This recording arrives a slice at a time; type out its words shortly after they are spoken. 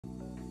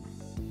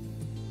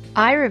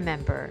I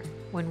remember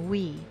when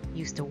we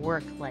used to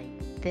work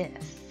like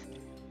this.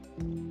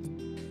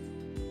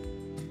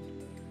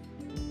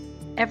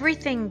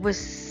 Everything was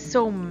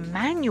so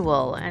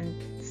manual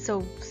and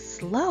so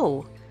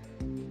slow.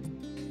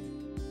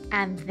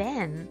 And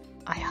then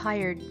I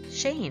hired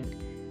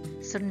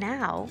Shain. So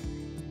now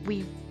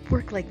we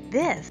work like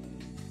this.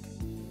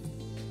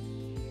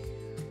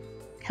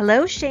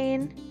 Hello,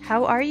 Shain.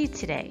 How are you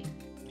today?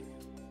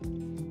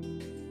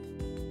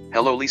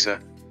 Hello Lisa,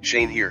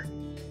 Shain here.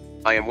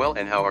 I am well,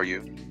 and how are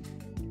you?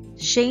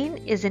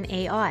 Shain is an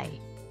AI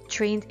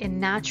trained in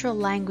natural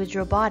language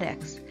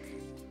robotics,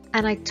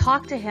 and I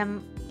talk to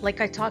him like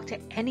I talk to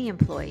any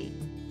employee.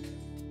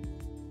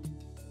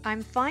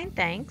 I'm fine,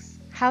 thanks.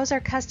 How's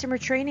our customer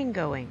training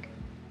going?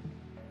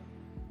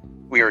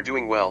 We are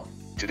doing well.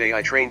 Today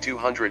I trained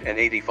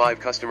 285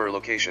 customer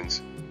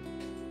locations.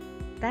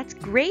 That's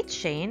great,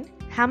 Shain.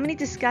 How many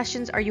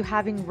discussions are you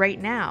having right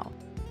now?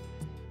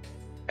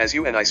 As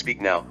you and I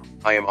speak now,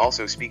 I am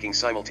also speaking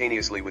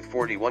simultaneously with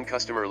 41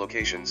 customer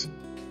locations.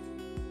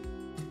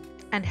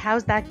 And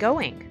how's that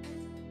going?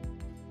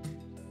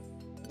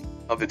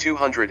 Of the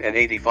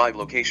 285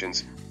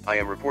 locations, I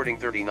am reporting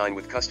 39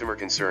 with customer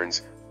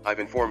concerns. I've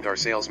informed our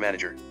sales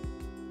manager.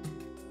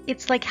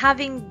 It's like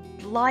having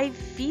live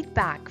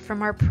feedback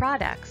from our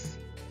products,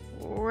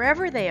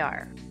 wherever they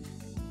are.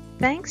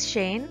 Thanks,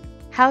 Shain.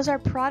 How's our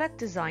product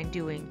design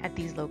doing at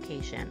these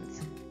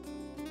locations?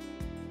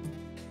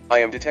 I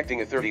am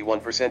detecting a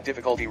 31%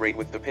 difficulty rate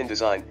with the pin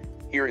design.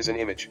 Here is an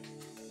image.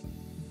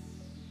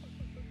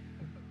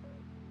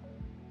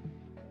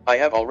 I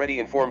have already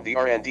informed the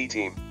R&D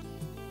team.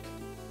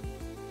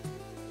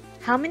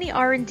 How many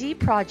R&D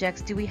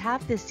projects do we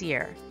have this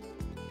year?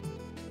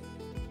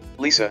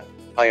 Lisa,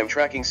 I am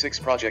tracking 6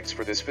 projects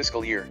for this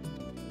fiscal year.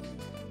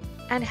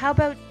 And how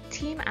about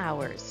team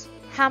hours?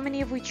 How many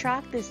have we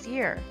tracked this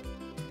year?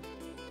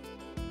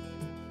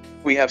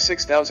 We have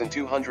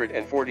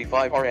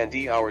 6,245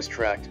 R&D hours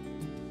tracked,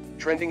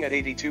 trending at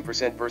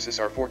 82% versus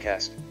our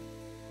forecast.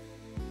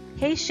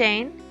 Hey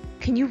Shain,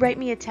 can you write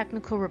me a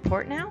technical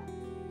report now?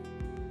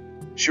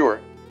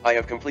 Sure, I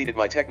have completed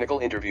my technical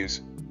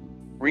interviews.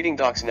 Reading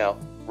docs now,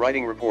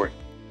 writing report.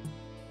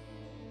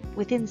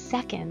 Within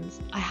seconds,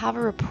 I have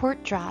a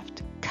report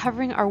draft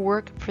covering our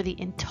work for the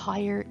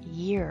entire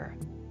year.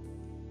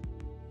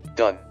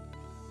 Done.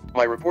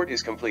 My report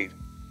is complete.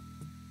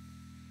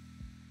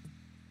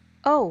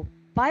 Oh,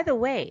 by the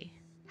way,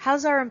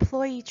 how's our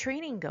employee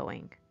training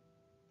going?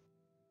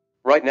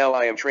 Right now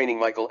I am training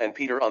Michael and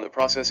Peter on the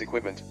process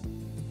equipment.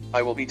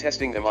 I will be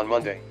testing them on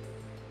Monday.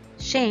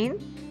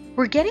 Shain,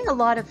 we're getting a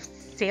lot of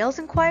sales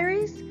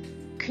inquiries.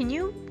 Can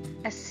you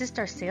assist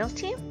our sales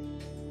team?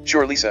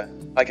 Sure Lisa,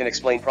 I can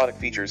explain product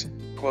features,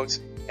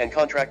 quotes, and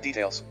contract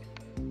details.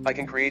 I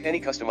can create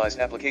any customized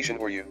application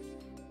for you.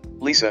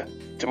 Lisa,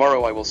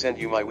 tomorrow I will send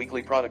you my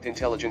weekly product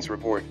intelligence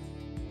report.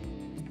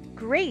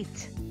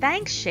 Great,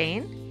 thanks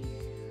Shain.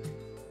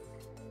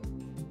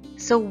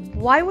 So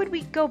why would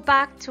we go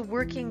back to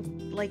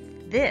working like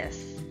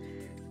this?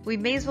 We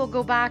may as well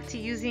go back to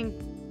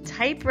using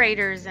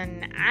typewriters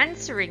and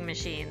answering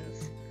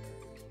machines.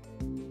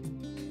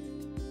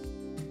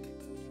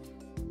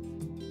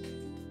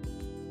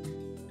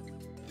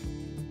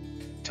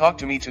 Talk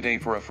to me today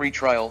for a free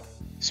trial,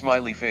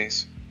 smiley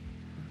face.